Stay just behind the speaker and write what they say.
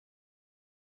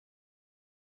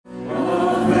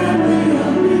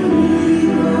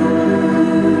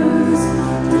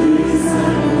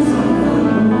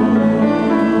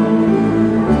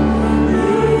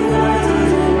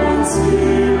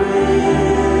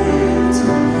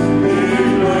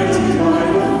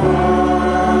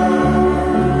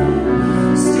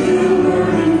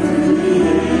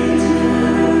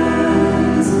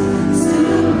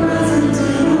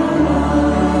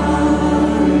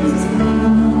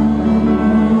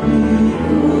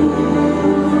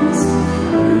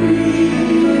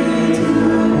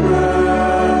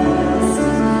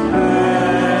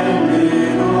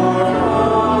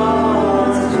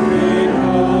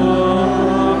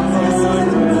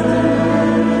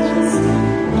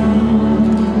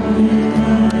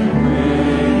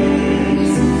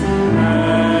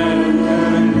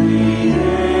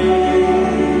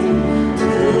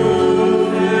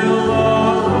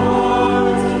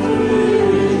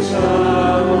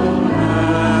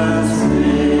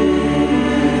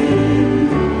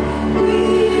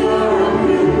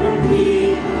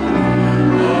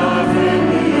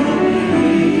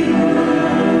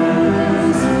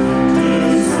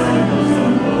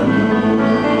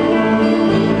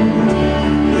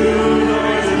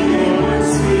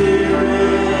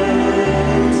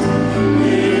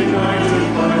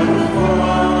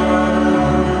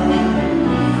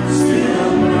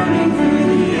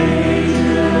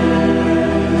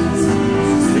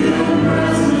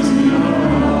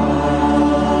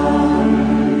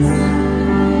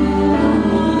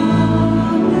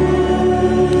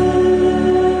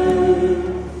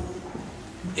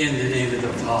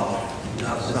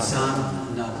of the Son,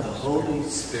 and of the Holy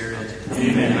Spirit.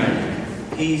 Amen.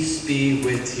 Peace be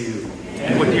with you.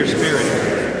 And with your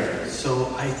spirit.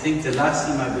 So I think the last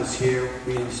time I was here,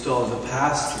 we installed a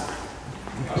pastor.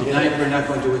 Tonight we're not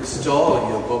going to install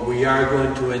you, but we are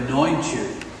going to anoint you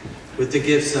with the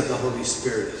gifts of the Holy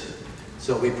Spirit.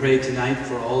 So we pray tonight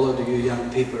for all of you young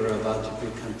people who are about to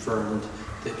be confirmed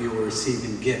that you are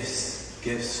receiving gifts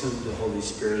from the Holy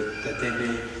Spirit, that they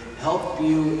may help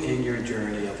you in your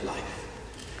journey of life.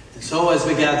 And so as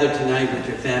we gather tonight with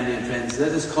your family and friends,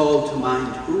 let us call to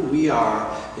mind who we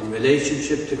are in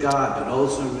relationship to God, but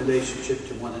also in relationship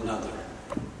to one another.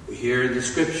 We hear in the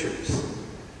scriptures,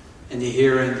 and you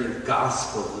hear in the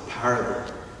gospel, the parable,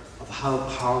 of how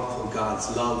powerful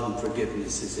God's love and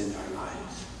forgiveness is in our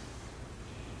lives.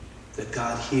 That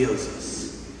God heals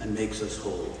us and makes us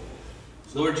whole.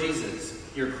 Lord Jesus,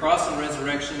 your cross and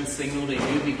resurrection signaled a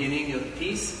new beginning of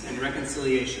peace and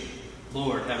reconciliation.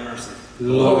 Lord, have mercy.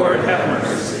 Lord, have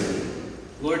mercy.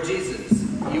 Lord Jesus,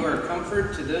 you are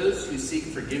comfort to those who seek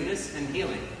forgiveness and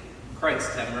healing.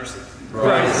 Christ, have mercy.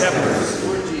 Christ, have mercy.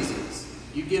 Lord Jesus,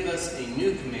 you give us a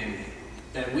new commandment,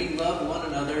 that we love one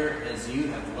another as you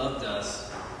have loved us.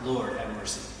 Lord, have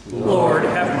mercy. Lord,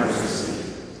 have mercy.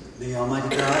 May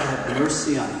Almighty God have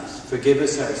mercy on us, forgive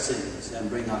us our sins, and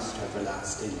bring us to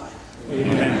everlasting life.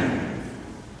 Amen.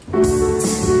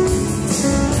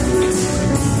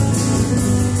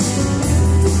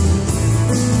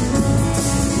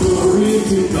 Glory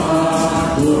to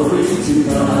God, glory to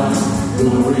God,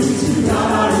 glory to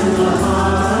God in the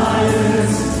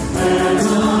highest, and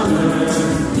on earth,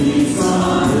 peace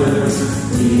on earth,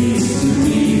 peace to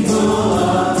people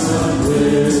of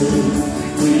goodwill.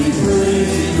 We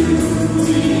praise you,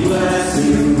 we bless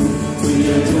you, we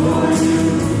adore you,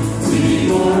 we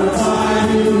glorify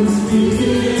you, we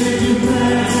give you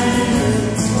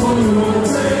praise for your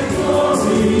great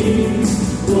glory,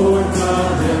 Lord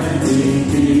God heavenly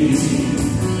King,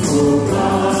 O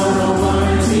God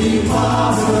Almighty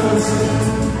Father.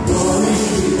 Glory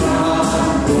to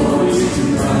God, glory to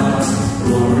God,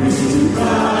 glory to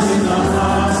God in the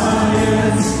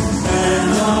highest, and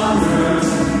on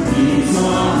earth, peace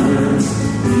on earth,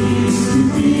 peace to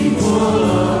people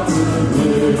of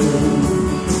goodwill.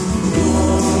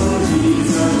 Lord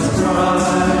Jesus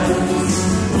Christ,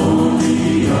 only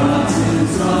begotten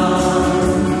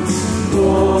Son,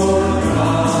 Lord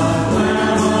God,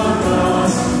 Lamb of God,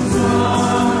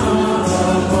 Son of the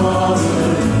Father,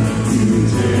 you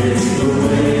take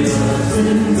away the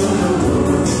sins of the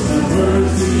world, have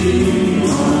mercy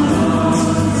on us.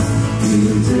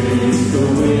 You take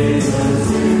away the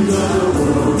sins of the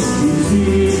world,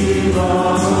 receive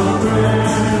our prayer.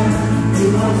 You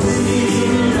are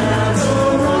seated at the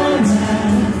right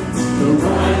hand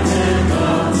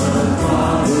of the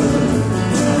Father.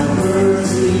 Have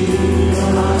mercy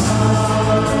on us.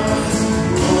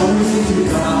 Glory to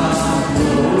God,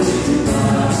 glory to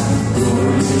God,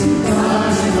 glory to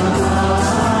God in the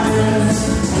highest,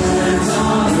 and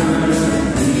on earth,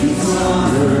 peace on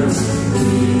earth,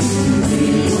 peace to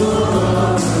people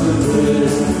of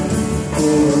goodwill.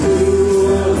 For you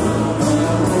alone are the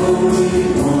Holy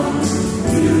One,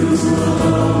 you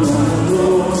alone are the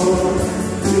Lord,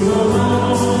 you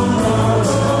alone are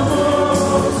the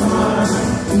Most High,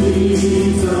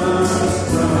 Jesus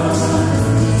Christ.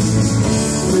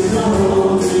 With the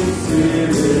Holy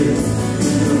Spirit,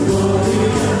 in the glory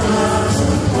of God the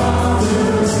Father.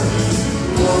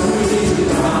 Glory to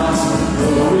God,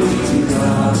 glory to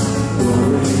God,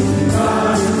 glory to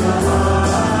God in the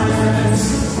highest,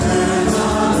 and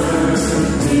on earth,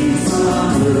 peace on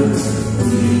earth,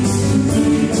 peace to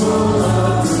people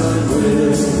of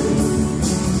goodwill.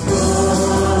 Amen,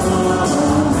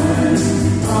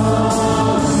 amen.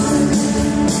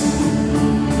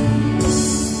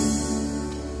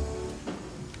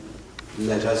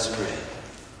 Let us pray.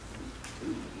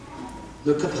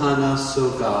 Look upon us, O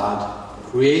God,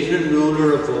 creator and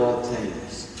ruler of all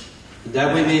things, and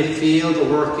that we may feel the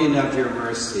working of your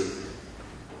mercy.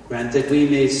 Grant that we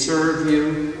may serve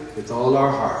you with all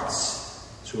our hearts,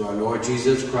 through our Lord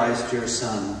Jesus Christ, your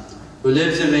Son, who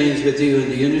lives and reigns with you in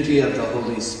the unity of the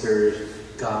Holy Spirit,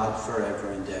 God,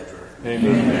 forever and ever.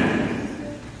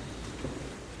 Amen.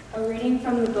 A reading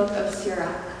from the book of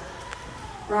Sirach.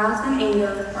 Wrath and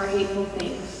anger are hateful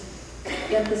things,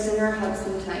 yet the sinner hugs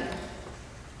them tight.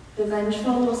 The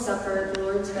vengeful will suffer the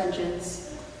Lord's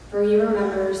vengeance, for he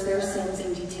remembers their sins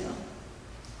in detail.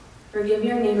 Forgive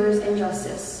your neighbor's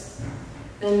injustice,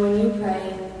 then when you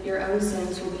pray, your own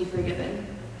sins will be forgiven.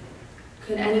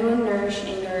 Could anyone nourish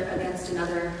anger against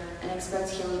another and expect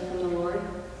healing from the Lord?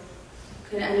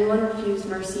 Could anyone refuse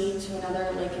mercy to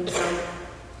another like himself,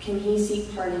 can he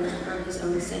seek pardon for his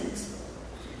own sins?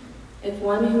 If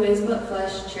one who is but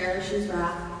flesh cherishes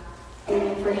wrath, who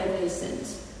will forgive his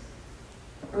sins?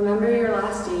 Remember your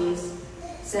last days,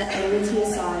 set enmity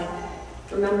aside,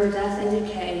 remember death and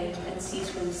decay, and cease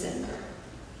from sin.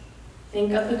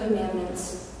 Think of the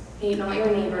commandments, hate not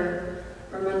your neighbor,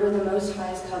 remember the Most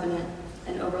High's covenant,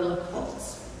 and overlook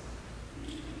faults.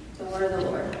 The word of the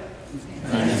Lord.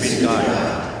 Thanks be to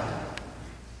God.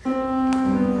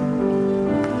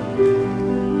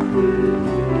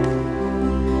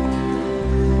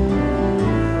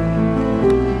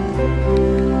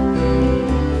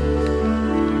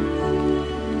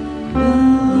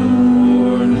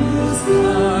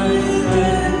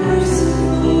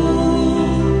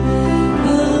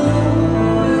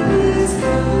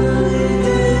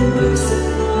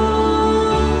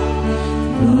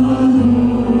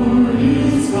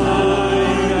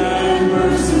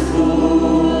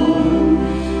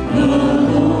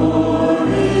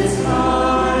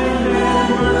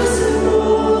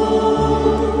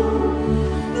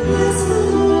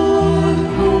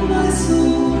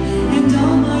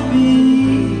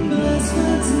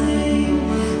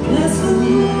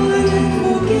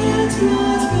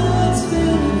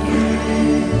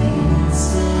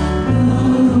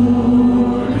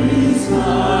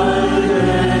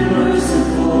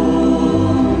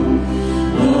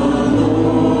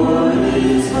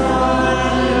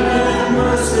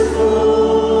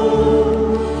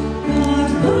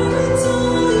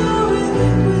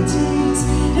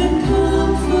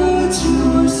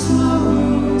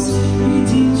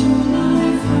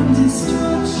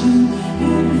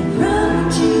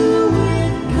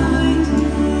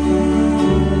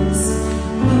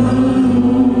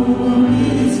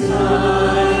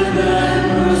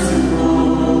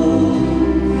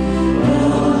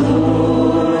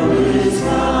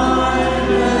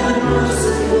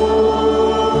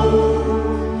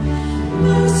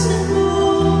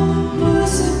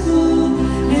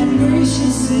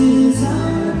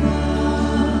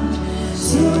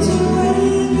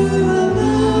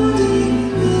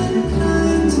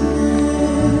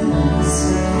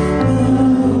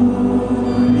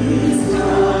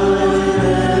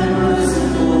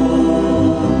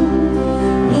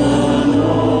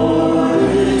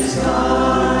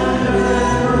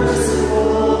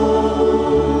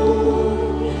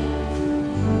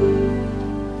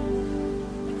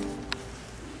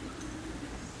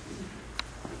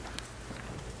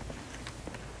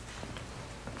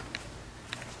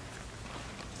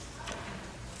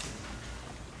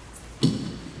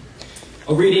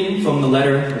 A reading from the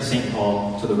letter of St.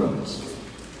 Paul to the Romans.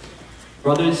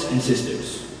 Brothers and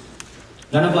sisters,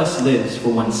 none of us lives for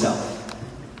oneself,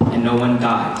 and no one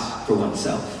dies for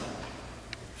oneself.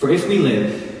 For if we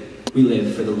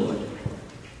live for the Lord.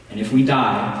 And if we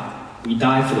die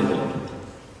for the Lord.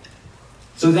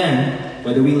 So then,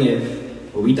 whether we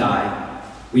live or we die,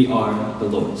 we are the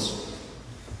Lord's.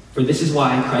 For this is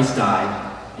why Christ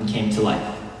died and came to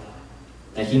life,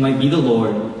 that he might be the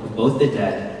Lord of both the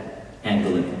dead and the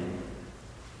living.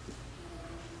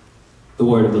 The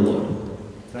word of the Lord.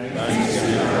 Thanks be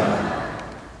to God.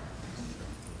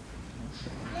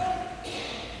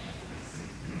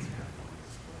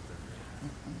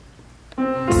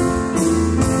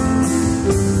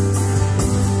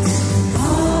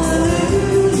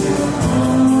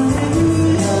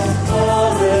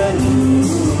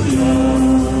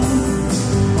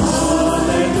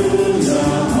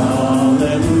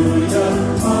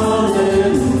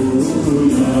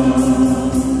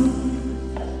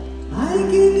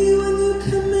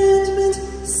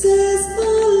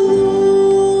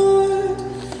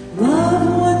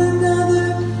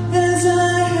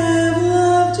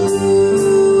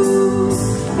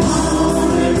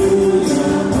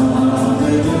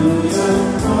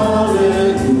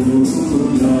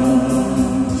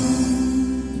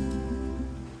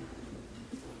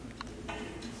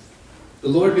 The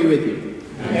Lord be with you.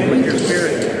 And with your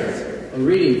spirit. A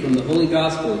reading from the Holy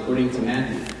Gospel according to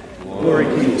Matthew. Glory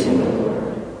to you,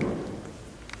 Lord.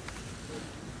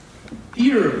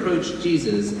 Peter approached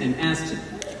Jesus and asked him,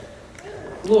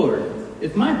 Lord,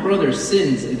 if my brother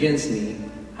sins against me,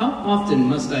 how often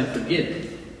must I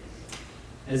forgive?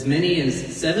 As many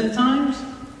as 7 times?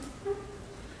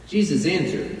 Jesus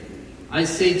answered, I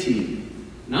say to you,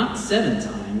 not 7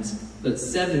 times, but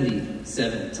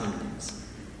 77 times.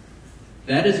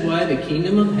 That is why the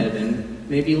kingdom of heaven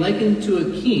may be likened to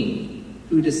a king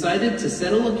who decided to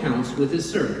settle accounts with his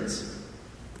servants.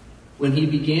 When he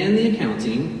began the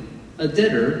accounting, a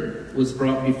debtor was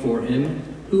brought before him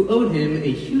who owed him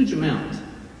a huge amount.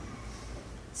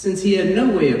 Since he had no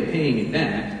way of paying it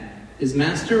back, his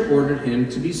master ordered him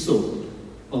to be sold,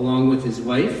 along with his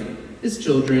wife, his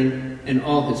children, and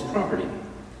all his property,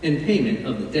 in payment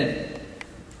of the debt.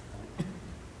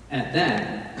 At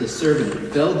that, the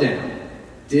servant fell down,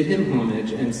 did him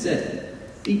homage, and said,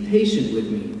 "Be patient with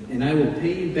me, and I will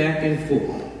pay you back in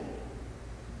full."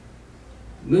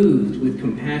 Moved with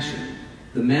compassion,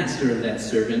 the master of that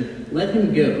servant let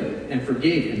him go and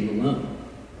forgave him the loan.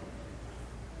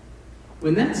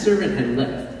 When that servant had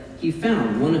left, he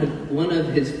found one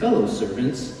of his fellow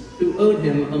servants who owed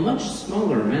him a much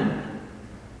smaller amount.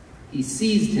 He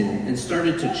seized him and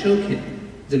started to choke him,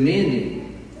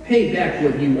 demanding, "Pay back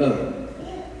what you owe."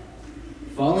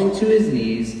 Falling to his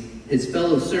knees, his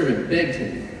fellow servant begged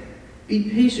him, "Be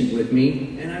patient with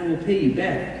me, and I will pay you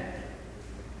back."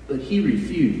 But he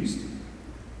refused.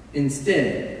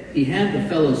 Instead, he had the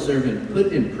fellow servant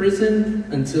put in prison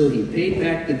until he paid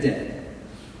back the debt.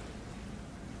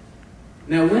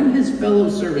 Now when his fellow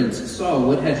servants saw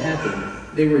what had happened,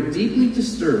 they were deeply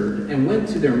disturbed and went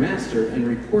to their master and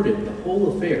reported the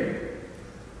whole affair.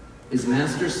 His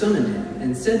master summoned him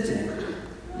and said to him,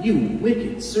 "You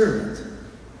wicked servant!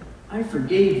 I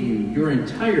forgave you your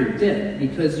entire debt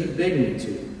because you begged me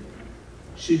to.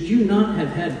 Should you not have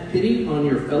had pity on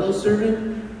your fellow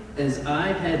servant as I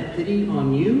had pity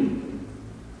on you?"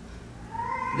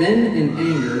 Then in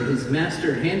anger his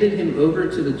master handed him over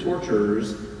to the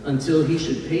torturers until he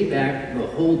should pay back the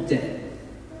whole debt.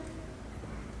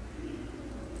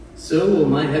 So will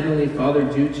my heavenly Father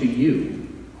do to you,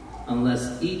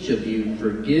 unless each of you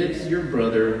forgives your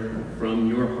brother from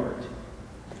your heart.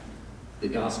 The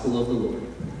Gospel of the Lord.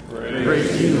 Praise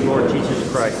to you, Lord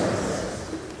Jesus Christ.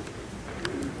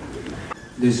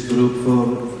 This group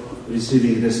for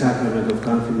receiving the sacrament of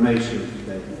confirmation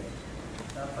today.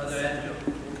 Father Andrew,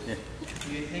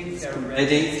 do you think they're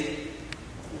ready?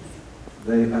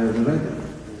 They are ready.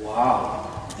 Wow.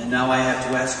 And now I have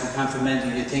to ask for confirmation.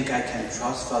 Do you think I can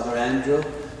trust Father Andrew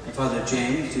and Father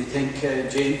James? Do you think,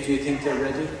 James, do you think they're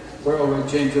ready? Where over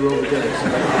James are over there?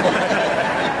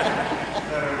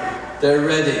 They're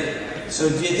ready. So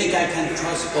do you think I can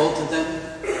trust both of them?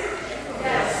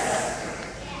 Yes.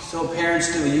 So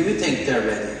parents, do you think they're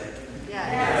ready?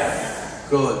 Yes.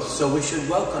 Good. So we should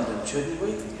welcome them, shouldn't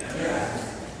we? Yes.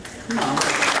 Come on.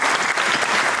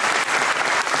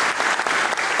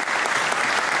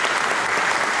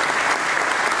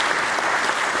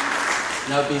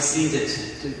 Now be seated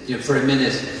for a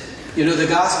minute. You know, the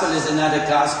gospel is not a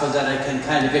gospel that I can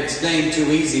kind of explain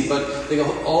too easy, but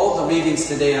all the readings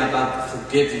today are about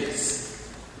forgiveness.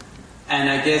 And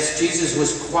I guess Jesus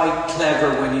was quite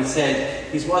clever when he said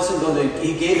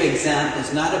he gave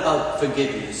examples not about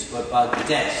forgiveness, but about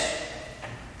debt.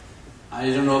 I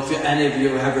don't know if any of you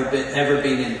have ever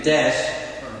been in debt,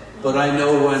 but I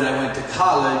know when I went to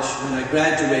college, when I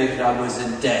graduated, I was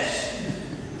in debt.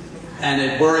 And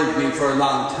it worried me for a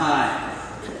long time.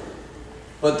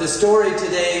 But the story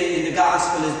today in the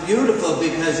gospel is beautiful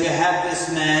because you have this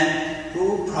man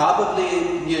who probably,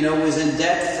 was in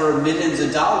debt for millions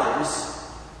of dollars.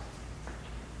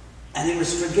 And he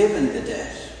was forgiven the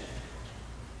debt.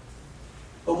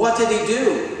 But what did he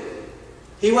do?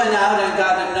 He went out and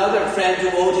got another friend who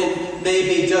owed him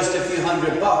maybe just a few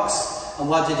 $100. And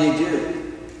what did he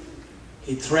do?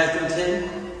 He threatened him.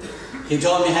 He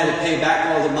told me he had to pay back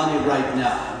all the money right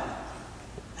now.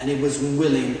 And he was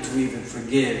willing to even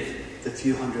forgive the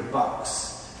few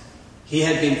 $100. He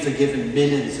had been forgiven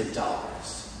millions of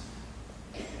dollars.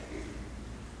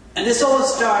 And this all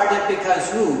started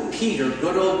because Peter,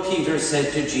 good old Peter,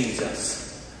 said to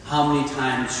Jesus, "How many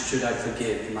times should I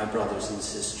forgive my brothers and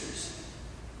sisters?"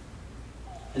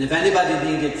 And if anybody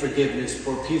needed forgiveness,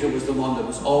 poor Peter was the one that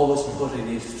was always putting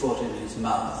his foot in his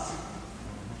mouth.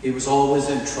 He was always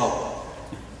in trouble.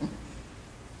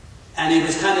 And he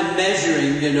was kind of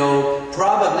measuring,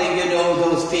 probably,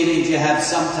 those feelings you have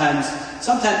sometimes.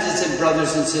 Sometimes it's in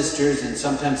brothers and sisters, and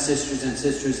sometimes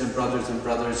sisters and brothers,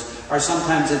 or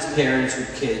sometimes it's parents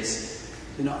with kids.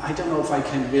 I don't know if I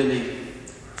can really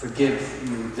forgive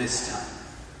you this time.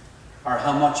 Or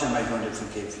how much am I going to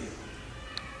forgive you?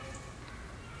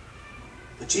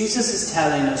 But Jesus is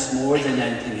telling us more than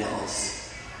anything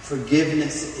else.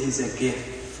 Forgiveness is a gift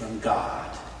from God.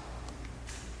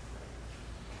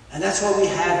 And that's why we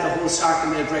have the whole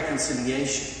sacrament of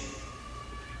reconciliation.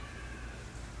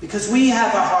 Because we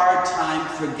have a hard time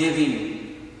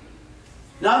forgiving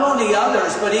not only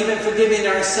others, but even forgiving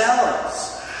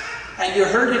ourselves. And you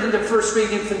heard it in the first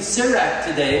reading from Sirach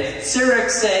today. Sirach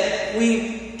said,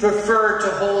 we prefer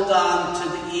to hold on to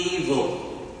the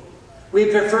evil. We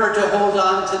prefer to hold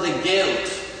on to the guilt.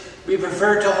 We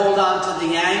prefer to hold on to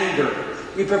the anger.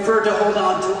 We prefer to hold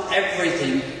on to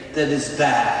everything that is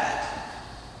bad.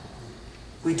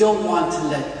 We don't want to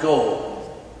let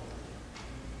go,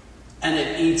 and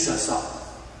it eats us up.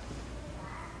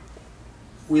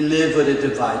 We live with a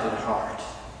divided heart.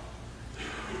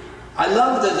 I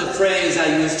love the phrase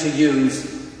I used to use,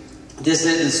 this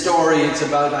little story. It's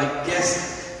about, I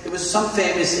guess, it was some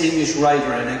famous English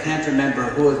writer, and I can't remember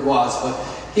who it was, but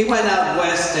he went out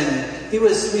west and he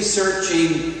was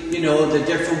researching, the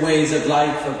different ways of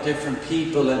life of different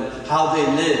people and how they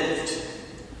lived.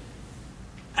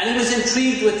 And he was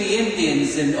intrigued with the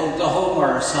Indians in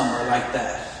Oklahoma or somewhere like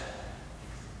that.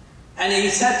 And he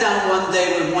sat down one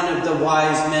day with one of the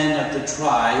wise men of the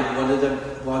tribe,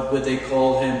 what would they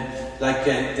call him, like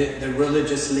the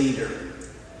religious leader.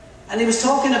 And he was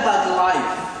talking about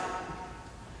life,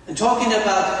 and talking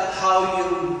about how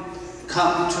you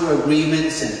come to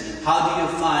agreements and how do you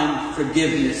find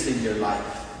forgiveness in your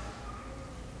life.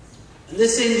 And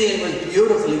this Indian was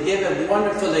beautiful. He gave a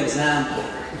wonderful example.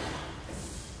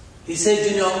 He said,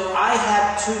 I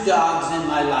have two dogs in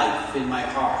my life, in my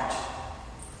heart.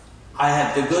 I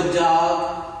have the good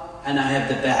dog and I have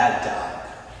the bad dog.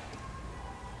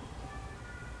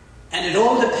 And it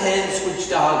all depends which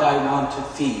dog I want to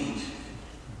feed.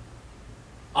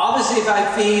 Obviously, if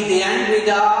I feed the angry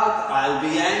dog, I'll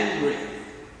be angry.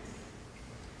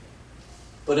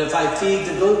 But if I feed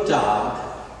the good dog,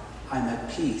 I'm at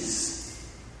peace.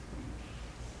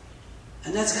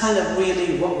 And that's kind of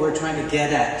really what we're trying to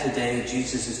get at today.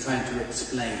 Jesus is trying to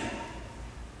explain.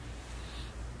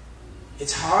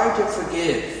 It's hard to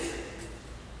forgive,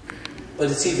 but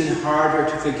it's even harder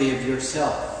to forgive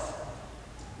yourself.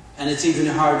 And it's even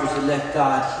harder to let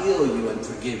God heal you and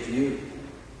forgive you.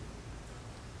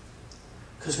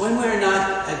 Because when we're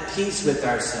not at peace with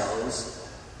ourselves,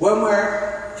 when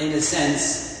we're, in a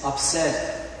sense,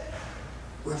 upset,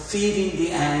 we're feeding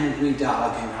the angry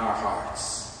dog in our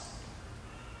hearts.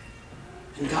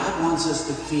 And God wants us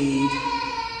to feed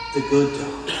the good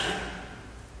dog.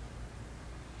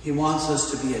 He wants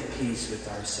us to be at peace with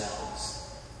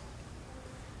ourselves.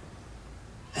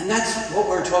 And that's what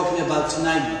we're talking about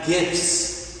tonight,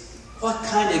 gifts. What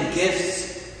kind of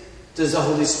gifts does the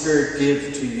Holy Spirit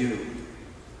give to you?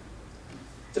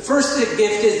 The first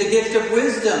gift is the gift of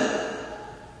wisdom.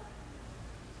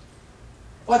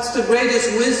 What's the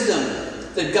greatest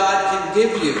wisdom that God can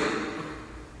give you?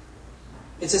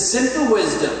 It's a simple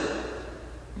wisdom.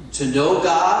 To know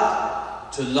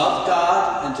God, to love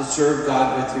God, and to serve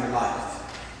God with your life.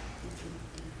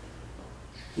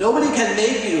 Nobody can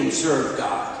make you serve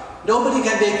God. Nobody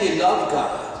can make you love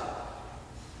God.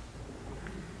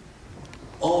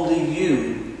 Only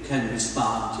you can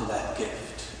respond to that gift.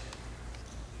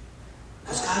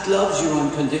 Because God loves you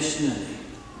unconditionally.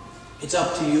 It's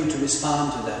up to you to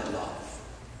respond to that love.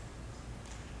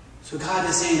 So God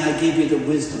is saying, I give you the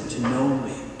wisdom to know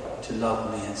me, to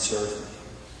love me, and serve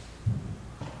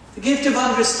me. The gift of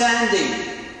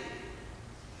understanding.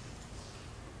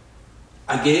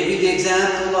 I gave you the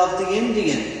example of the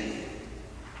Indian.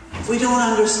 If we don't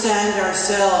understand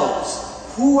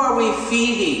ourselves, who are we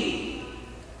feeding?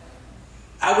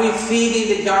 Are we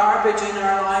feeding the garbage in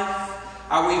our life?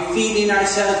 Are we feeding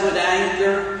ourselves with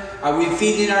anger? Are we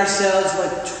feeding ourselves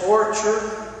with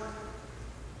torture?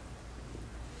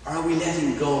 Or are we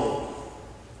letting go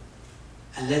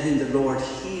and letting the Lord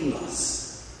heal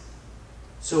us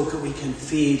so that we can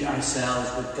feed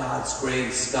ourselves with God's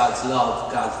grace, God's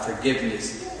love, God's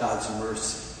forgiveness, God's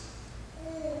mercy?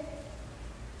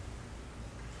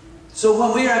 So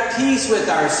when we are at peace with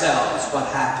ourselves, what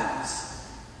happens?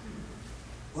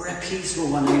 We're at peace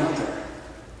with one another.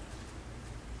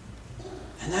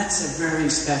 And that's a very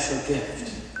special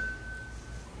gift.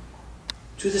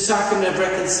 To the sacrament of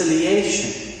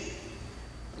reconciliation,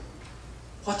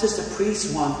 what does the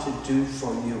priest want to do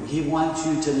for you? He wants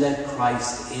you to let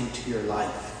Christ into your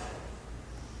life.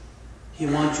 He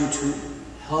wants you to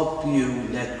help you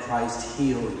let Christ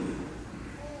heal you.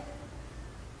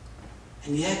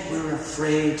 And yet we're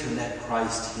afraid to let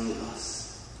Christ heal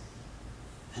us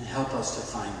and help us to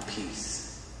find peace.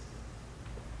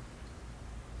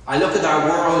 I look at our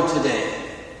world today.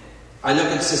 I look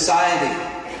at society.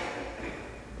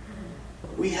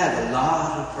 We have a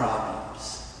lot of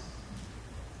problems.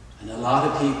 And a lot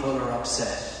of people are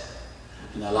upset.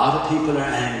 And a lot of people are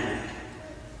angry.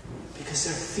 Because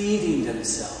they're feeding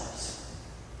themselves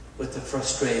with the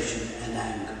frustration and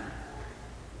anger.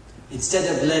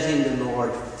 Instead of letting the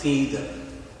Lord feed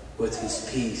them with His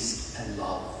peace and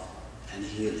love and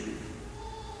healing.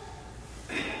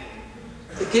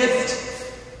 The gift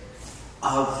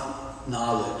of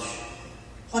knowledge.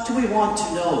 What do we want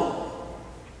to know?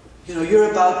 You know, you're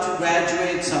about to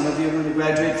graduate. Some of you are going to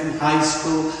graduate from high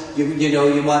school. You know,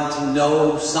 you want to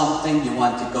know something. You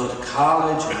want to go to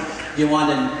college.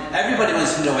 Everybody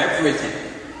wants to know everything.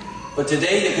 But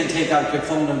today you can take out your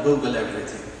phone and Google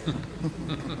everything.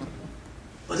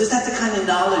 But is that the kind of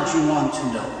knowledge you want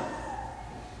to know?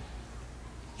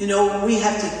 You know, we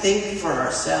have to think for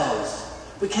ourselves.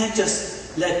 We can't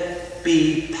just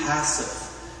be passive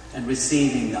and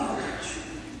receiving knowledge.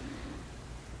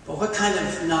 But what kind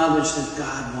of knowledge does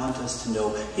God want us to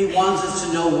know? He wants us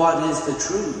to know what is the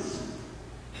truth.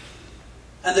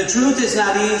 And the truth is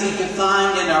not easy to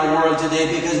find in our world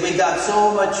today because we got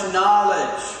so much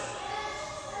knowledge.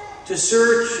 To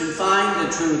search and find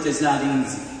the truth is not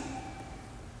easy.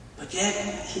 But yet,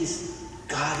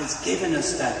 God has given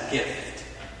us that gift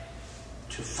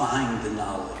to find the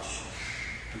knowledge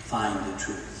and find the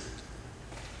truth.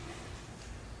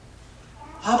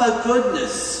 How about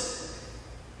goodness?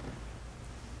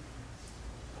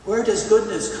 Where does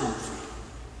goodness come from?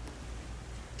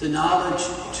 The knowledge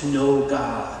to know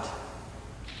God.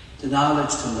 The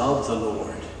knowledge to love the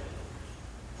Lord.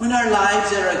 When our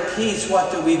lives are at peace,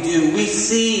 what do? We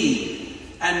see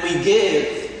and we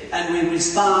give and we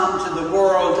respond to the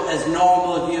world as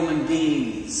normal human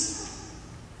beings.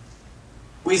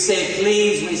 We say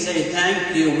please, we say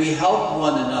thank you, we help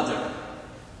one another.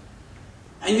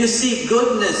 And you see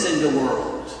goodness in the world.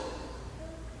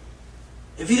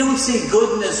 If you don't see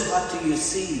goodness, what do you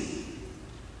see?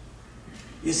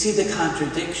 You see the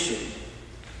contradiction.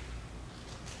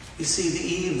 You see the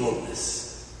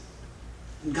evilness.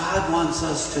 And God wants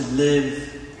us to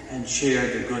live and share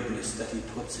the goodness that He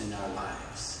puts in our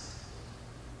lives.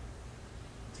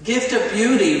 The gift of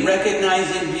beauty,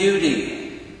 recognizing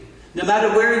beauty. No matter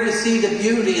where you see the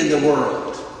beauty in the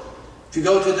world. If you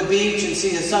go to the beach and see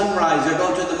the sunrise, or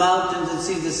go to the mountains and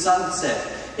see the sunset,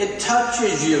 it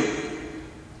touches you.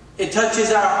 It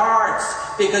touches our hearts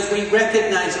because we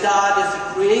recognize God as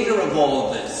the creator of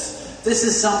all this. This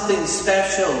is something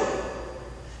special.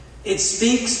 It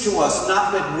speaks to us,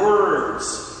 not with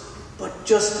words, but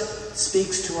just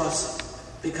speaks to us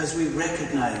because we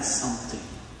recognize something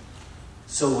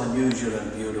so unusual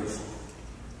and beautiful.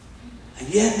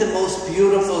 And yet the most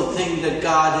beautiful thing that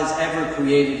God has ever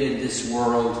created in this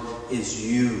world is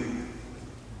you.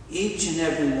 Each and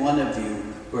every one of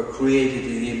you were created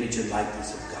in the image and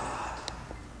likeness of God.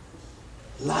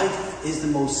 Life is the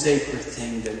most sacred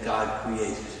thing that God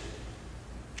created.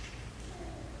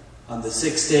 On the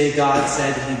sixth day, God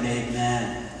said He made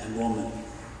man and woman.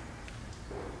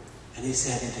 And He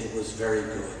said it was very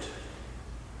good.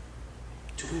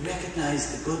 Do we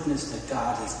recognize the goodness that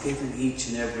God has given each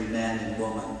and every man and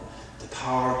woman? The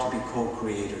power to be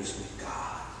co-creators with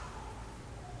God.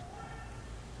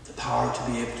 The power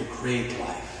to be able to create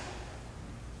life.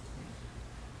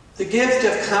 The gift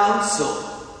of counsel.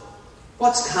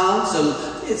 What's counsel?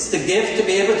 It's the gift to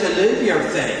be able to live your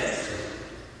faith.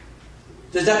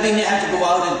 Does that mean you have to go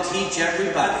out and teach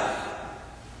everybody?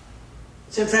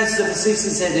 St. Francis of Assisi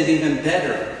said it even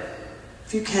better.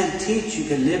 If you can't teach, you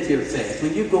can live your faith.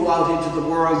 When you go out into the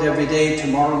world every day,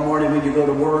 tomorrow morning when you go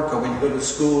to work or when you go to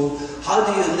school, how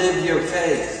do you live your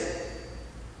faith?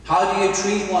 How do you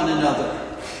treat one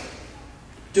another?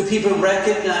 Do people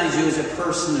recognize you as a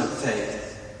person of faith?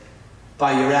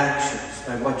 By your actions,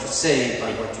 by what you say,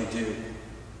 by what you do.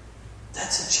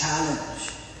 That's a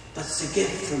challenge, but it's a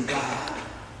gift from God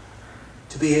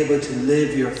to be able to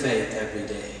live your faith every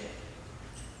day.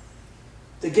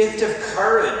 The gift of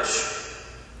courage.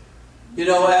 You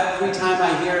know, every time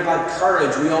I hear about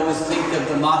courage, we always think of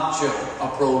the macho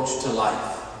approach to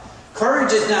life.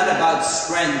 Courage is not about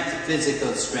strength,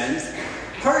 physical strength.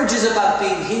 Courage is about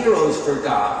being heroes for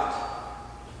God.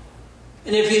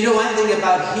 And if you know anything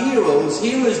about heroes,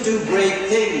 heroes do great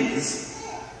things.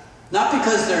 Not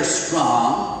because they're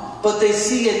strong, but they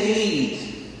see a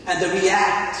need and they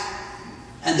react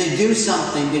and they do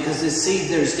something because they see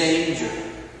there's danger.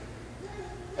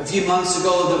 A few months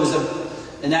ago there was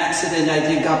an accident, I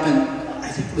think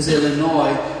it was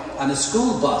Illinois, on a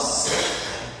school bus.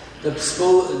 The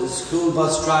school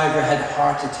bus driver had a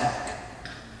heart attack.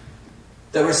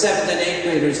 There were 7th and 8th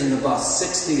graders in the bus,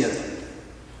 60 of them.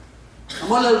 And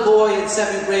one little boy in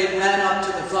 7th grade ran up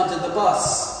to the front of the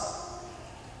bus,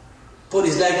 put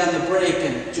his leg on the brake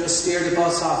and just steered the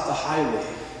bus off the highway.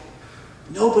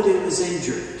 Nobody was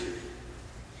injured.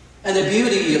 And the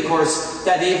beauty, of course,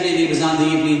 that evening he was on the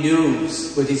evening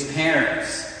news with his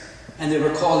parents. And they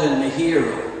were calling him a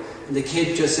hero. And the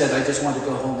kid just said, I just want to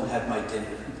go home and have my dinner.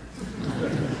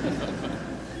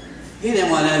 He didn't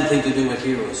want anything to do with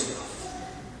hero stuff.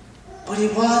 But he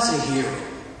was a hero.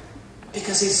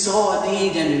 Because he saw a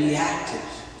need and reacted.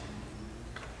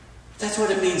 That's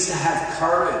what it means to have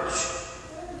courage.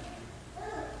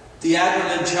 The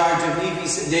admiral in charge of Navy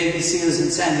SEALs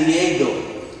in San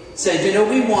Diego said, you know,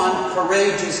 we want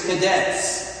courageous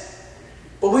cadets.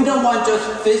 But we don't want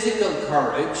just physical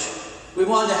courage. We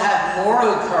want to have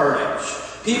moral courage.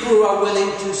 People who are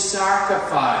willing to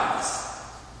sacrifice.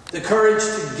 The courage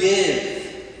to give.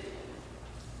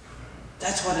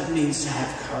 That's what it means to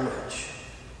have courage.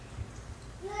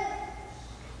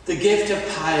 The gift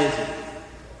of piety.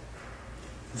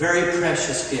 Very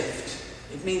precious gift.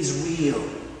 It means real.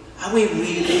 Are we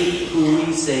really who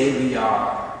we say we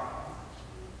are?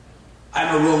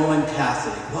 I'm a Roman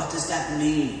Catholic. What does that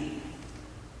mean?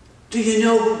 Do you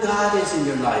know who God is in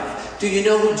your life? Do you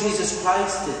know who Jesus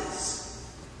Christ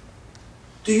is?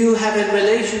 Do you have a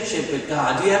relationship with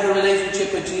God? Do you have a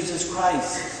relationship with Jesus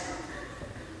Christ?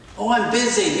 Oh, I'm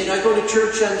busy. You know, I go to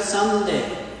church on Sunday.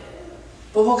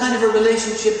 But what kind of a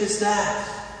relationship is that?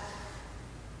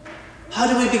 How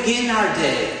do we begin our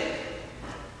day?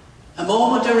 A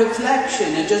moment of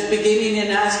reflection and just beginning and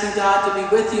asking God to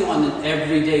be with you on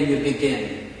every day you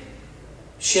begin.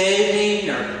 Shaving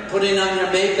or putting on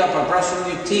your makeup or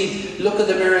brushing your teeth. Look at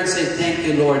the mirror and say, thank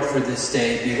you, Lord, for this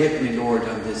day. Be with me, Lord,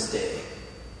 on this day.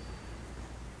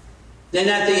 Then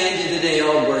at the end of the day,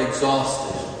 oh, we're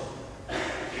exhausted.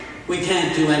 We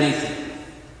can't do anything.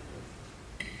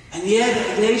 And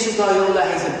yet, Ignatius Loyola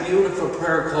has a beautiful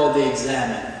prayer called the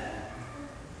Examen.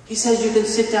 He says you can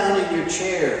sit down in your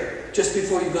chair just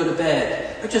before you go to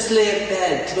bed, or just lay in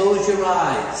bed, close your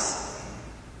eyes,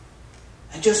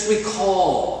 and just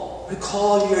recall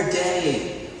your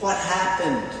day. What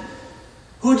happened?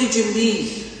 Who did you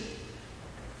meet?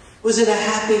 Was it a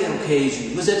happy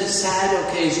occasion? Was it a sad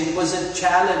occasion? Was it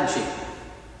challenging?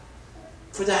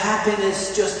 For the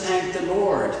happiness, just thank the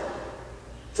Lord.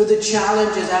 For the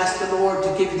challenges, ask the Lord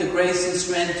to give you the grace and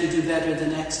strength to do better the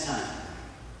next time.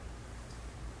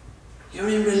 You're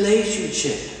in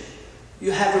relationship.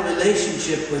 You have a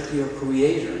relationship with your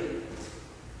Creator.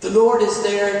 The Lord is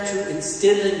there to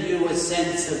instill in you a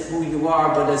sense of who you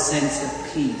are, but a sense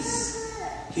of peace.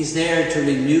 He's there to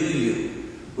renew you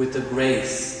with the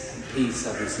grace and peace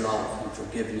of His love and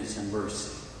forgiveness and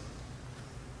mercy.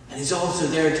 And He's also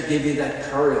there to give you that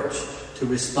courage to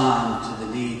respond to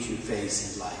the needs you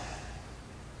face in life.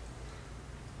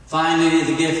 Finally,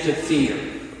 the gift of fear.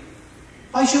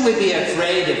 Why should we be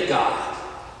afraid of God?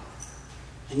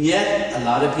 And yet, a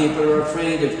lot of people are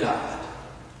afraid of God.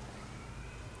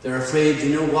 They're afraid, you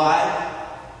know why?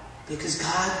 Because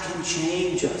God can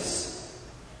change us.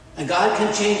 And God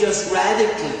can change us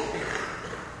radically.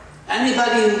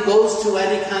 Anybody who goes through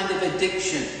any kind of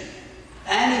addiction,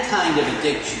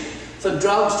 from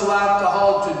drugs to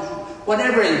alcohol to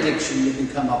whatever addiction you can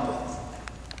come up with.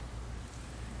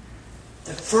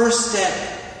 The first step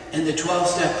in the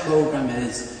 12-step program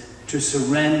is to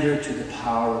surrender to the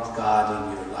power of God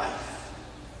in your life.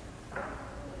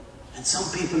 And some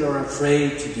people are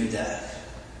afraid to do that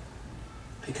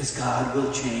because God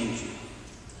will change you.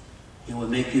 He will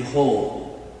make you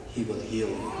whole. He will heal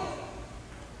you.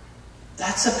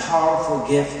 That's a powerful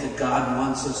gift that God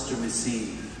wants us to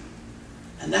receive.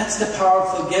 And that's the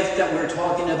powerful gift that we're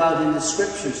talking about in the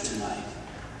scriptures tonight.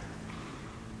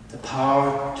 The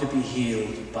power to be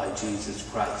healed by Jesus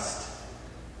Christ.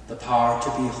 The power to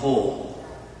be whole.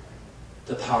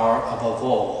 The power, above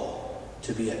all,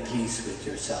 to be at peace with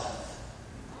yourself.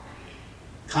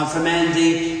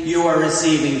 Confirmandi, you are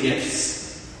receiving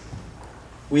gifts.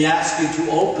 We ask you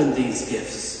to open these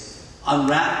gifts,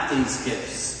 unwrap these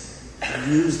gifts,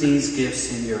 and use these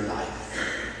gifts in your life.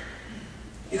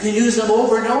 You can use them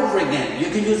over and over again. You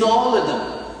can use all of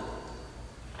them.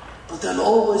 But they'll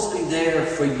always be there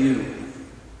for you.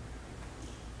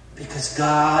 Because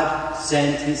God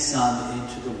sent His Son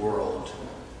into the world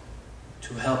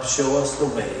to help show us the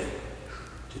way,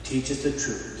 to teach us the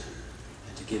truth,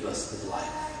 and to give us the life.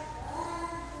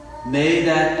 May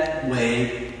that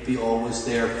way be always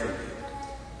there for you.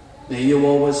 May you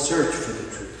always search for the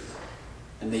truth.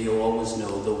 And may you always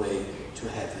know the way to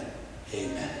heaven.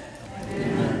 Amen.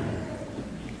 Amen.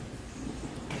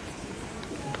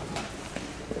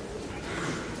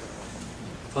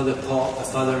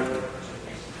 Father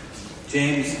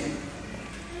James.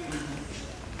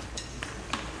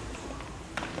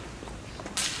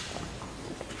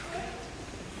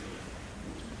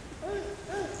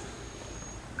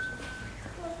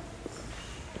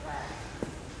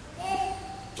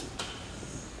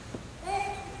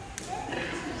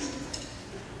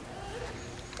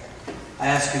 I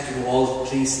ask you to all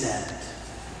please stand.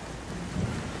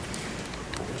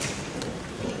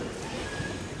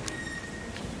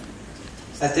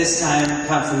 At this time,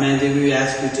 Confirmandi, we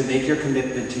ask you to make your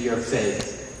commitment to your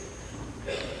faith.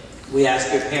 We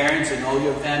ask your parents and all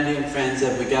your family and friends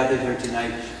that we gathered here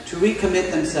tonight to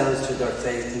recommit themselves to their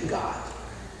faith in God.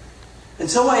 And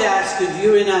so I ask you, do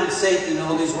you renounce Satan and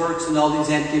all his works and all these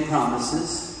empty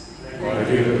promises? I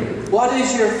do. What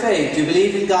is your faith? Do you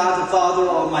believe in God the Father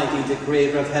Almighty, the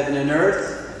creator of heaven and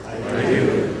earth? I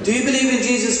do. Do you believe in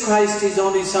Jesus Christ, his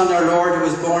only Son, our Lord, who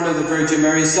was born of the Virgin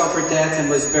Mary, suffered death and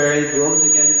was buried, rose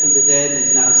again from the dead, and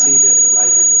is now seated at the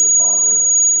right hand of the Father?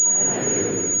 I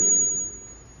do.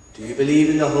 Do you believe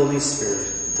in the Holy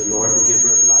Spirit, the Lord and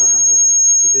giver of life,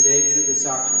 who today through the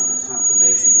sacrament of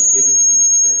confirmation was given to you in a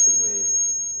special way,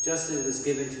 just as it was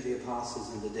given to the apostles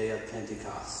on the day of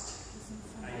Pentecost?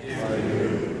 I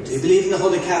do. Do you believe in the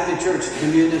Holy Catholic Church, the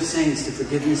communion of saints, the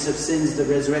forgiveness of sins, the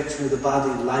resurrection of the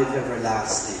body, and life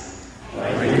everlasting?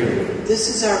 I do. This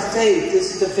is our faith.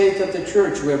 This is the faith of the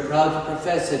Church. We are proud to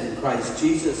profess it in Christ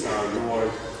Jesus our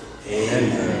Lord.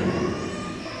 Amen.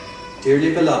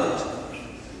 Dearly beloved,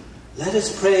 let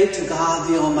us pray to God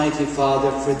the Almighty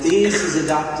Father for these his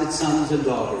adopted sons and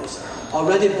daughters,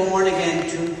 already born again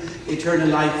to eternal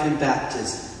life in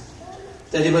baptism,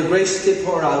 that he will graciously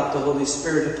pour out the Holy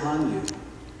Spirit upon you,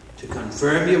 to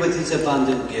confirm you with his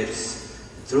abundant gifts,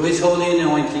 and through his holy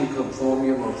anointing conform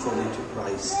you more fully to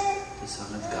Christ, the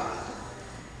Son of God.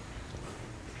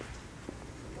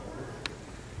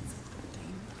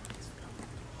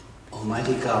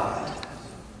 Almighty God,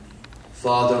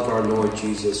 Father of our Lord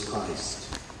Jesus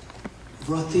Christ,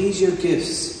 brought these your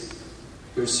gifts,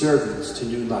 your servants, to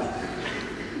new life.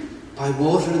 By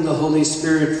water and the Holy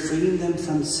Spirit, freeing them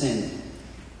from sin.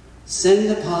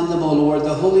 Send upon them, O Lord,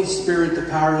 the Holy Spirit, the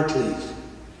Paraclete.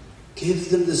 Give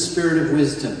them the spirit of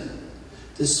wisdom,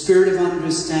 the spirit of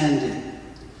understanding,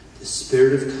 the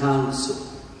spirit of counsel,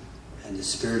 and the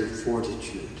spirit of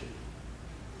fortitude,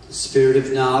 the spirit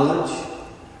of knowledge,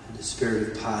 and the spirit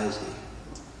of piety.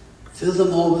 Fill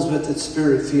them always with the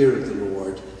spirit of fear of the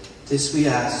Lord. This we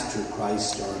ask through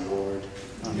Christ our Lord.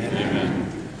 Amen.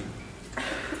 Amen.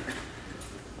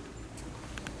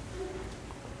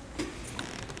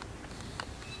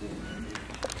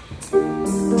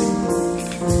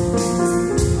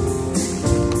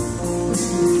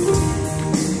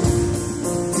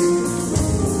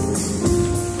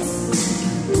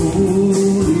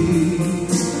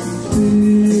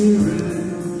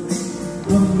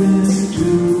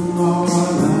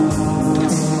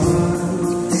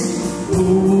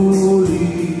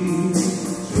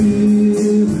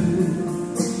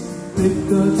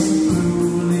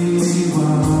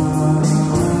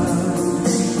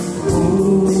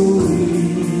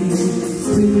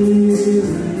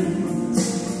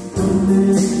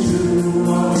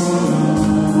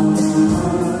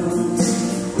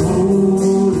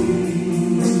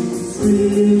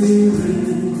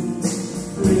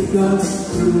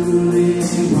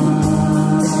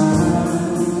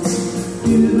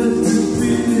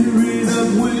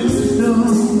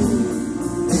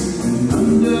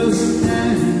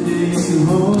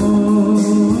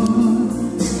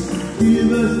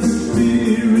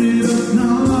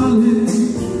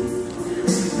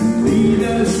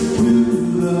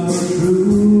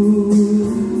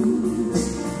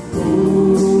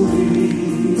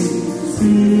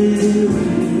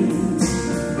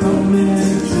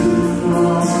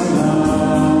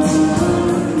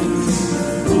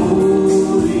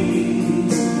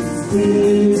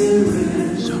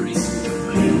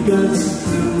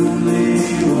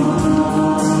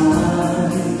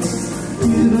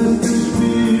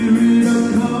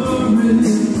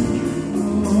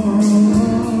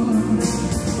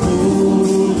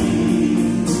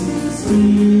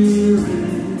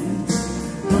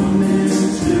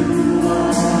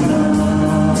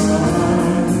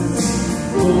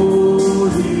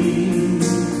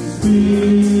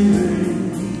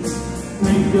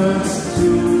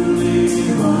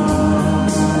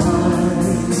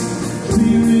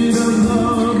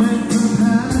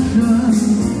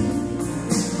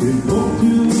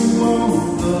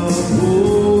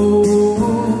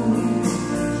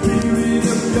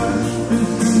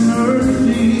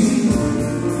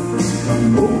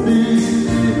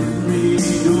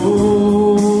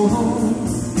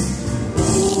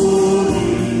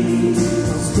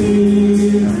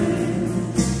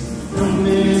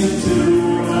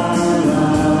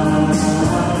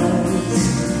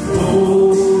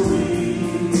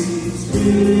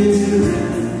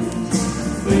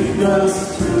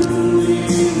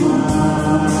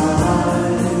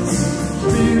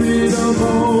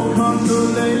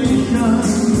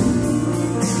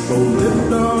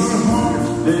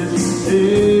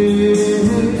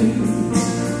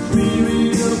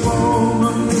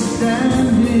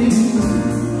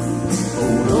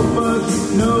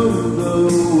 Know the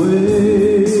way.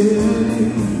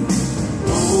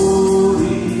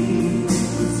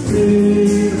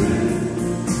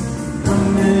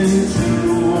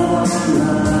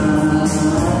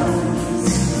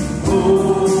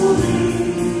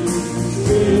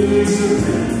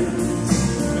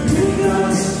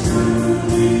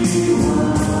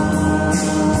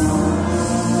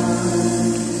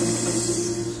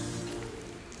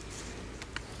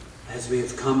 As we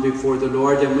have come before the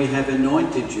Lord and we have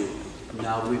anointed you,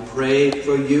 now we pray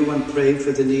for you and pray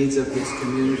for the needs of this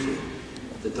community,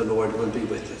 that the Lord will be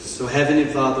with us. So Heavenly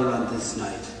Father, on this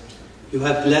night, you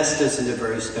have blessed us in a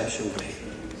very special way.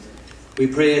 We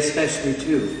pray especially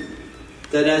too,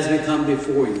 that as we come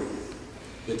before you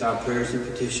with our prayers and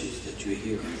petitions, that you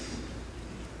hear us.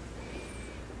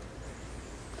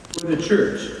 For the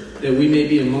church, that we may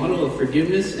be a model of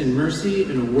forgiveness and mercy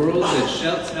in a world that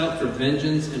shouts out for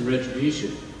vengeance and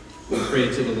retribution, we pray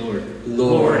to the Lord.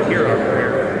 Lord, hear our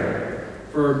prayer.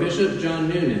 For our Bishop John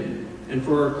Noonan, and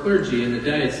for our clergy in the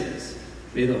diocese,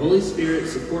 may the Holy Spirit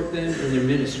support them in their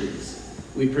ministries.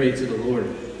 We pray to the Lord.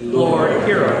 Lord,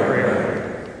 hear our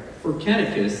prayer. For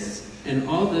catechists and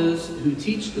all those who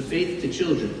teach the faith to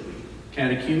children,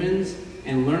 catechumens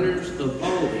and learners of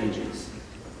all ages,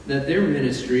 that their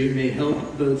ministry may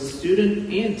help both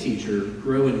student and teacher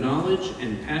grow in knowledge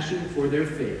and passion for their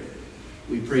faith.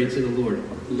 We pray to the Lord.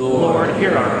 Lord,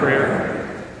 hear our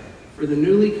prayer. For the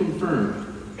newly confirmed,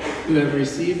 who have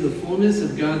received the fullness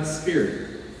of God's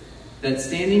Spirit, that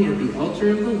standing at the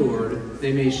altar of the Lord,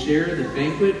 they may share the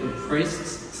banquet of Christ's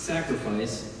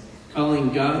sacrifice,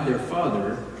 calling God their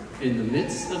Father in the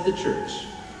midst of the church.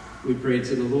 We pray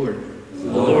to the Lord.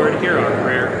 Lord, hear our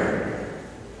prayer.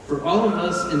 For all of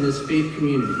us in this faith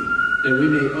community, that we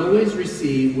may always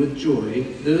receive with joy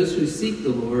those who seek the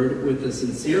Lord with a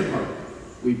sincere heart,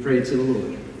 we pray to the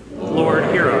Lord. Lord,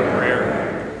 hear our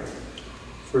prayer.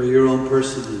 For your own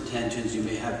personal intentions you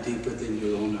may have deep within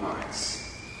your own hearts.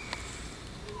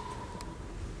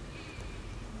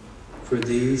 For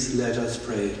these, let us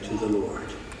pray to the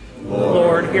Lord.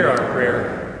 Lord, hear our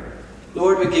prayer.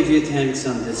 Lord, we give you thanks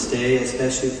on this day,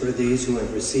 especially for these who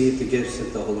have received the gifts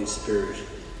of the Holy Spirit.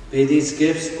 May these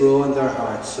gifts grow in their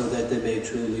hearts so that they may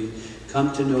truly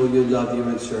come to know you, love you,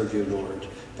 and serve you, Lord.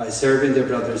 By serving their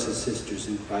brothers and sisters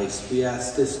in Christ, we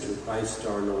ask this through Christ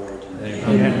our Lord.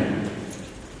 Amen.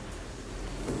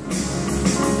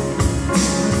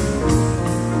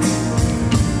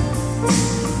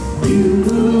 You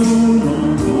alone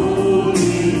are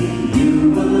holy,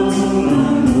 you alone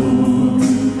are Lord,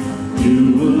 you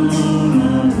alone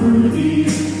are worthy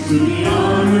to be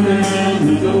honored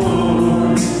and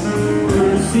adored.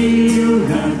 Mercy you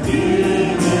have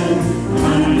given,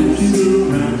 kindness you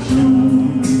have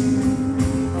shown,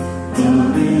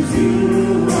 love is you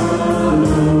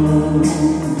alone.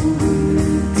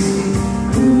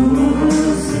 Who of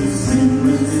us is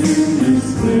sinless in this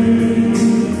way?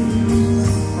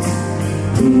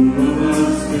 Who of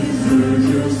us deserves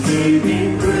your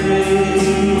saving grace?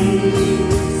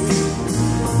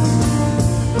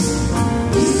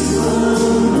 You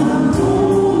alone are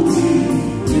holy,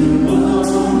 you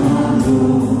alone are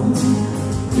Lord,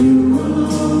 you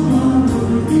alone are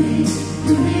worthy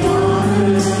to be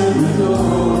honored and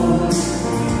adored.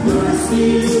 Mercy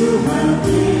you have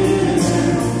given,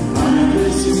 kindness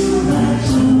you have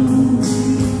shown,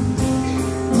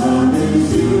 love is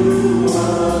you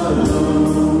alone.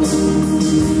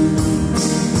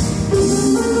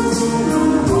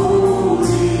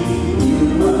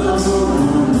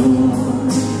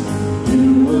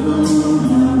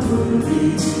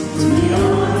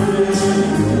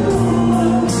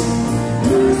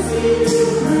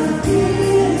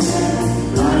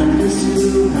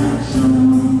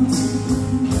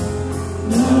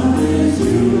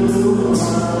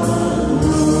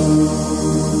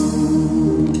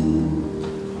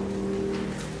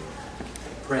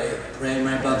 Pray,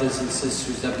 my brothers and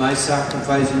sisters, that my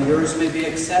sacrifice and yours may be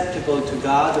acceptable to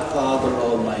God the Father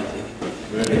Almighty.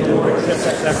 May the Lord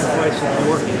accept the sacrifice of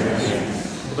your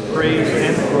hands, for the praise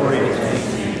and the glory of his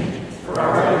name, for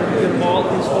our good and all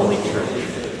his holy church.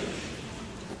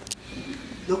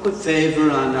 Look with favor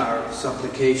on our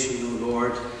supplication, O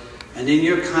Lord, and in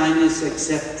your kindness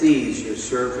accept these, your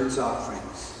servants'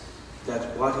 offerings,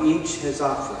 that what each has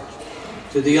offered,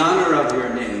 to the honor of your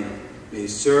name, may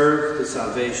serve the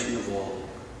salvation of all.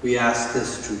 We ask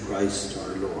this through Christ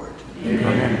our Lord.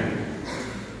 Amen.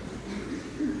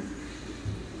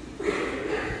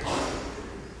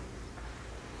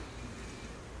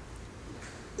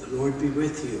 The Lord be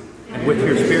with you. And with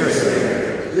your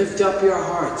spirit. Lift up your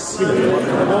hearts. To the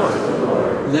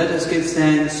Lord. Let us give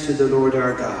thanks to the Lord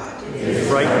our God. It is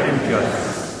right and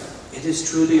just. It is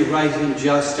truly right and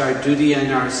just, our duty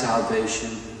and our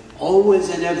salvation, always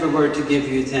and everywhere to give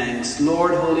you thanks,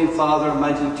 Lord, Holy Father,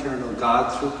 mighty eternal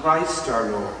God, through Christ our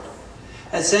Lord.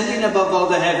 Ascending above all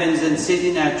the heavens and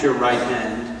sitting at your right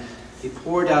hand, he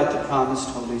poured out the promised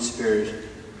Holy Spirit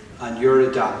on your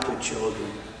adopted children.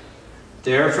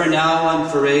 Therefore now and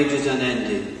for ages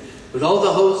unending, with all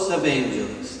the hosts of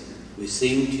angels, We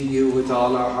sing to you with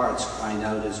all our hearts, crying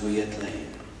out as we acclaim.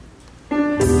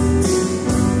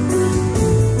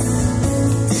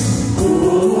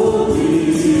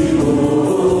 Holy,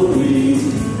 holy,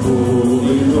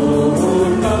 holy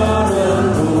Lord God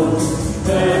of hosts,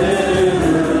 heaven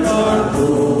and earth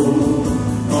full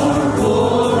are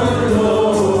full of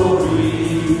glory.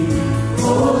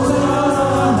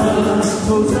 Hosanna,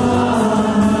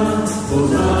 Hosanna,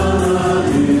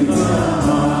 Hosanna in the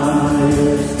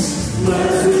highest.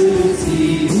 Blessed is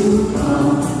he who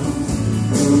comes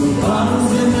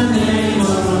in the name of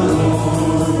the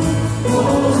Lord.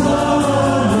 Hosanna,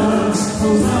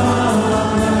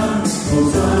 Hosanna,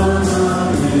 Hosanna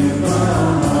in the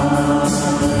highest.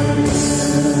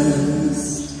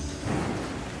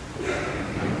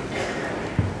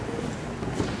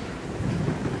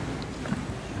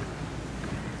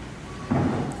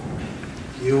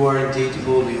 You are indeed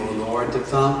holy, O Lord, the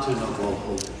fountain of all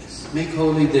holiness. Make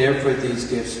holy, therefore, these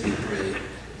gifts, we pray,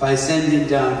 by sending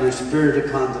down your Spirit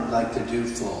upon them like the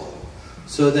dewfall,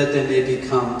 so that they may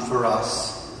become for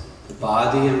us the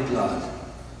body and blood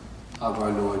of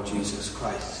our Lord Jesus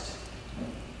Christ.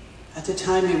 At the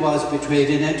time he was betrayed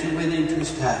and entered into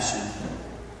his passion,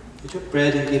 he took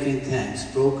bread and giving thanks,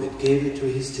 broke it, gave it to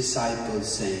his disciples,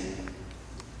 saying,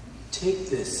 "Take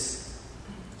this,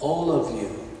 all of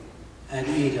you, and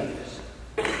eat of it,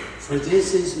 for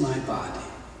this is my body,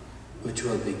 which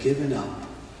will be given up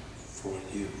for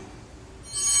you."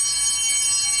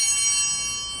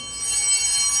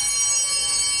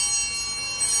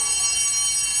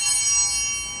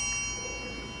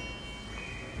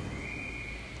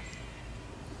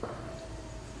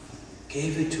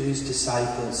 Gave it to his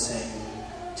disciples, saying,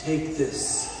 "Take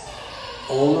this,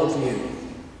 all of you,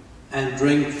 and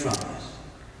drink from it.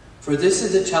 For this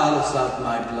is the chalice of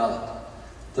my blood,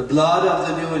 the blood of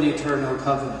the new and eternal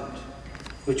covenant,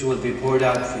 which will be poured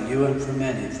out for you and for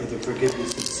many for the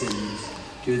forgiveness of sins.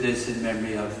 Do this in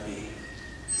memory of me."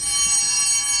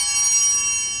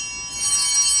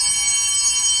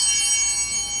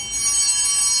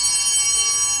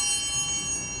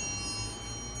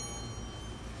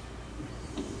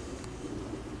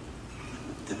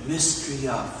 The mystery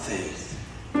of faith.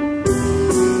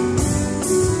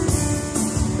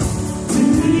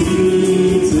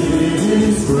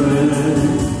 His bread,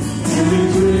 and we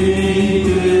drink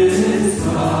his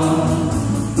blood.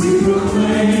 We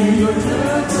proclaim your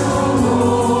death, O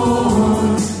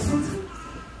Lord.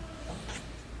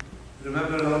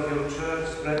 Remember, Lord, your church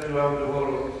spread throughout the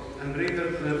world, and bring her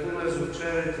to the fullness of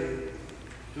charity,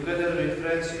 together with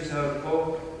Francis, our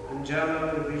Pope, and John,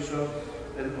 our Bishop,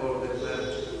 and all the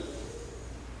clergy.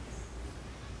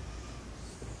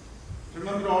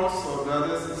 Remember also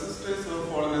brothers and sisters who have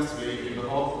fallen asleep in the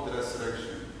hope of the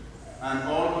resurrection, and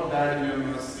all who died in your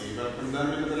mercy. Welcome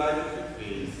them into the light of your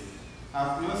face.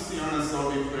 Have mercy on us, all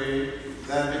we pray,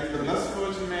 that with the Blessed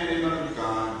Virgin Mary, Mother of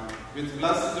God, with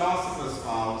blessed Joseph, her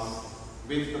spouse,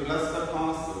 with the blessed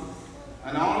apostles,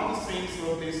 and all of the saints who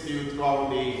have pleased you throughout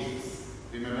the ages,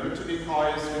 we may merit to be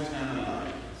pious to eternal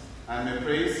life, and may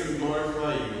praise and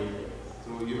glorify you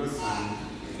through your Son,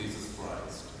 Jesus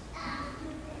Christ.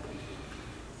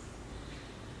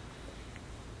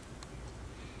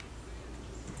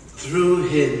 Through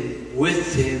him,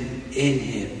 with him, in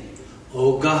him,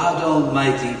 O God,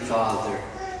 Almighty Father,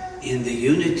 in the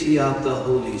unity of the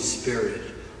Holy Spirit,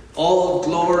 all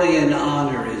glory and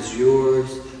honor is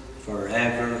yours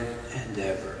forever and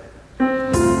ever.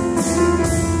 Amen.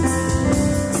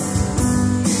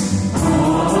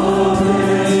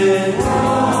 Amen.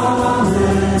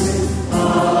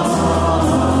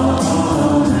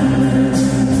 Amen.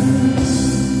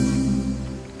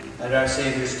 At our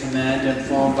Saviour's command, and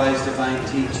formed by his divine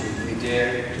teaching, we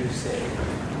dare to say,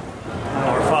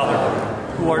 Our Father,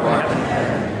 who art in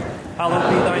heaven, hallowed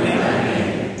be thy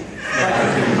name. Thy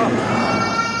kingdom come.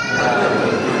 Thy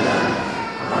will be done,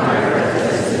 on earth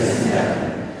as it is in heaven.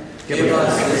 Give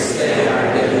us this day our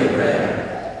daily bread,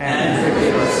 and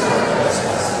forgive us our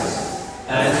trespasses,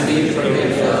 as we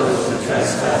forgive those who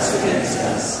trespass against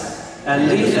us. And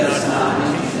lead us not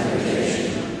into temptation,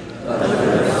 but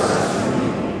deliver us from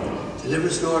evil. Deliver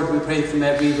us, Lord, we pray, from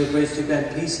every evil. Grace to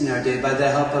grant peace in our day. By the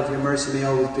help of your mercy, may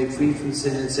always be free from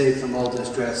sin and safe from all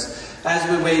distress, as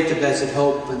we wait the blessed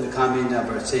hope and the coming of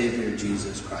our Saviour,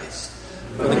 Jesus Christ.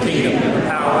 For the kingdom and the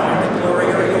power and the glory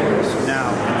are yours, now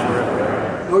and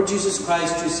forever. Lord Jesus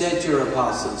Christ, you said to your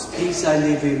apostles, "Peace I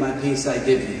leave you, my peace I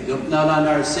give you." Look not on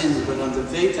our sins, but on the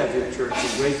faith of your church,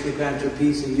 and graciously grant her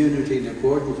peace and unity in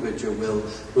accordance with your will,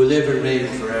 who live and reign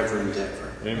forever and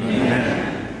ever.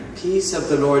 Amen. Peace of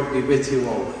the Lord be with you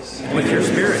always. And with your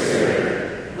spirit.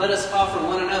 Let us offer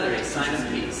one another a sign of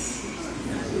peace.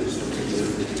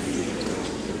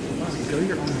 still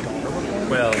your own daughter?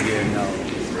 Well, yeah, no.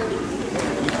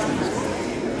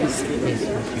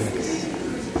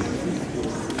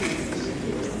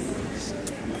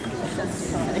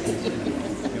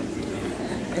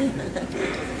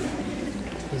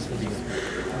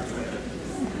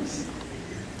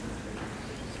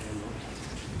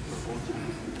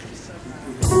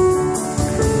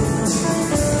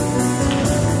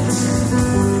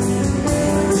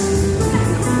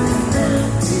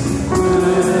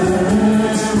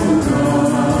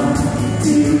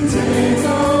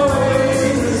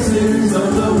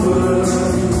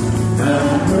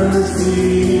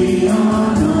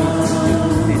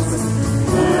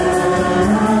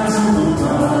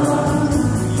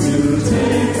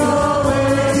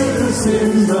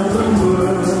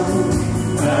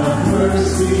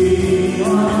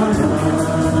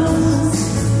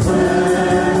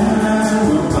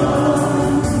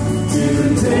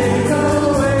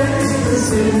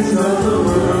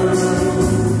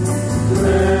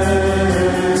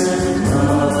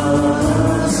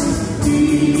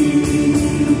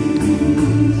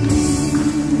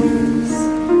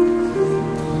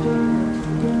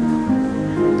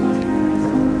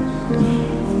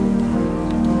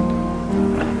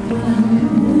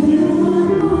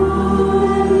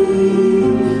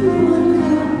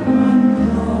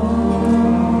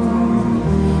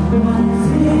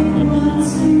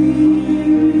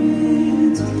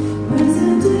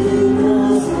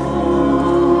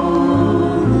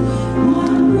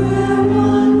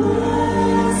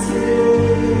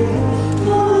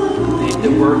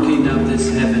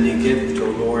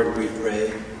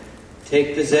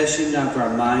 Take possession of our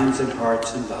minds and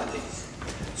hearts and bodies,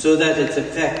 so that its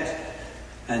effect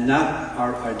and not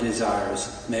our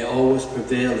desires may always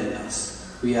prevail in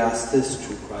us. We ask this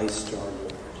through Christ our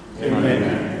Lord.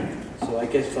 Amen. So I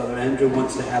guess Father Andrew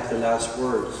wants to have the last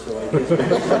word. So I guess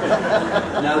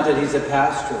now that he's a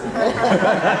pastor.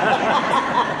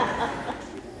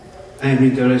 I'm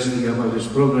interested about this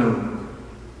program,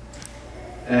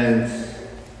 and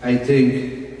I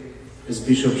think, as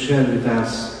Bishop shared with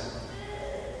us,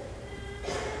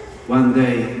 one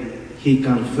day he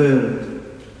confirmed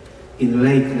in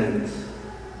Lakeland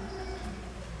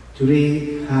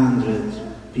 300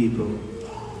 people.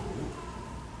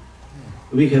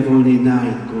 We have only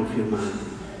 9 Confirmaton.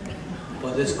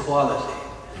 But it's quality.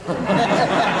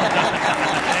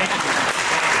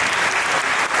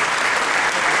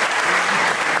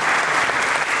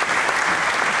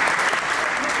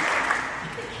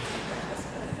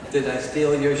 Did I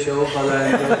steal your show, Father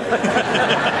Andrew?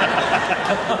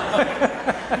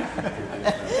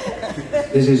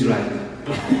 This is right.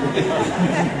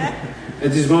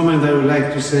 At this moment I would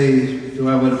like to say to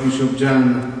our Bishop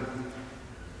John,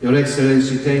 Your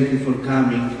Excellency, thank you for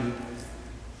coming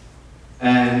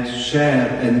and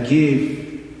share and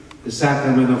give the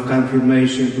sacrament of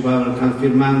confirmation to our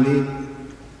confirmandi,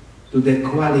 to the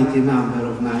quality number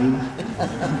of 9.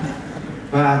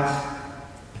 But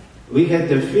we had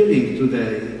the feeling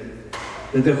today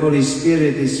that the Holy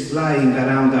Spirit is flying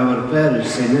around our parish,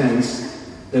 St. Anne's,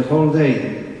 the whole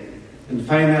day. And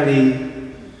finally,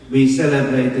 we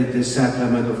celebrated the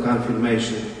sacrament of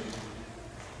confirmation.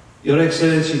 Your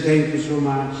Excellency, thank you so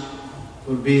much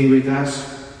for being with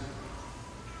us.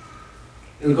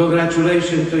 And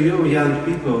congratulations to you, young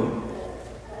people.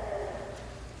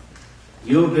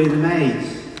 You've been made.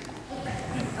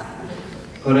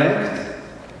 Correct?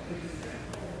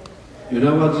 You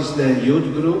know what is the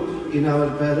youth group in our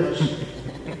parish?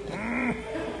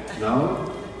 No?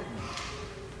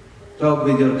 Talk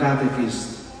with your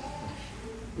catechist,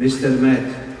 Mr.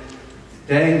 Met.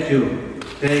 Thank you.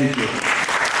 Thank you.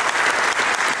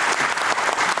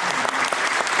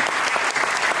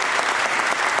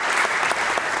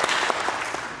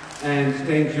 And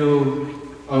thank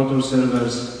you, altar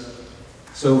servers.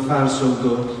 So far, so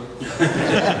good.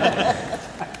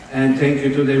 And thank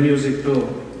you to the music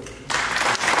too.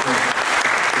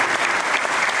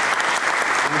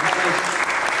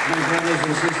 My brothers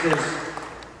and sisters,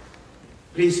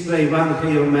 please pray one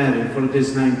Hail Mary for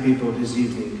these 9 people this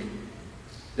evening.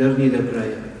 They need a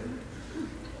prayer.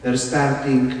 They're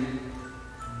starting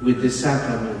with the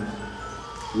sacrament,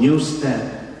 new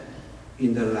step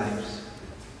in their lives.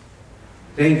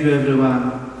 Thank you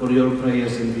everyone for your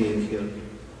prayers and being here.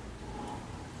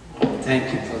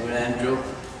 Thank you, Father Andrew.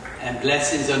 And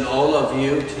blessings on all of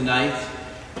you tonight.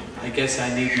 I guess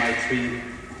I need my 3.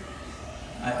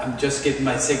 I'm just giving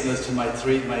my signals to my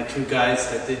 2 guys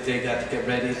that they got to get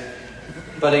ready.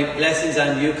 But blessings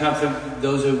on you,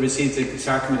 those who received the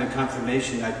sacrament of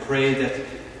confirmation. I pray that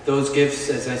those gifts,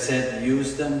 as I said,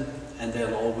 use them and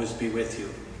they'll always be with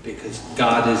you, because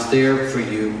God is there for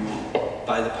you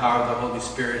by the power of the Holy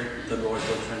Spirit, the Lord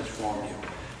will transform you.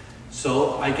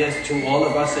 So I guess to all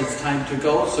of us, it's time to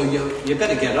go. So you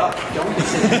better get up. Don't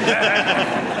sit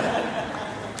down.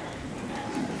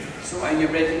 So are you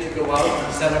ready to go out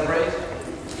and celebrate?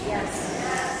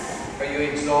 Yes. Are you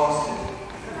exhausted?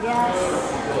 Yes.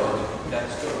 Good.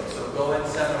 That's good. So go and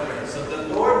celebrate. So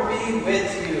the Lord be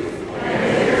with you.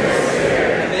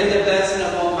 And may the blessing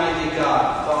of Almighty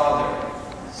God,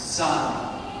 Father,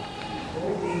 Son,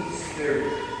 Holy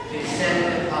Spirit,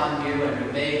 descend upon you and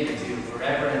remain with you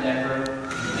forever and ever.